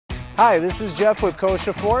Hi, this is Jeff with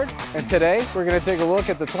Coccia Ford, and today we're going to take a look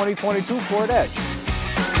at the 2022 Ford Edge.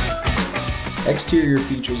 Exterior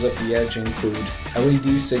features of the Edge include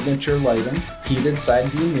LED signature lighting, heated side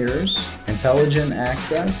view mirrors, intelligent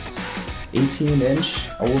access, 18-inch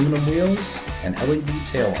aluminum wheels, and LED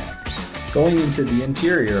tail lamps. Going into the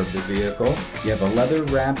interior of the vehicle, you have a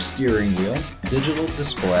leather-wrapped steering wheel, digital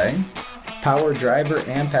display, power driver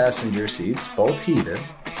and passenger seats, both heated,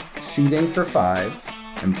 seating for 5,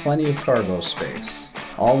 and plenty of cargo space,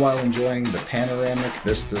 all while enjoying the panoramic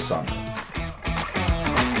Vista sunroof.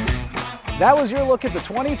 That was your look at the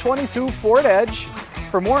 2022 Ford Edge.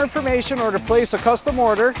 For more information or to place a custom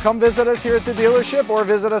order, come visit us here at the dealership or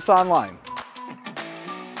visit us online.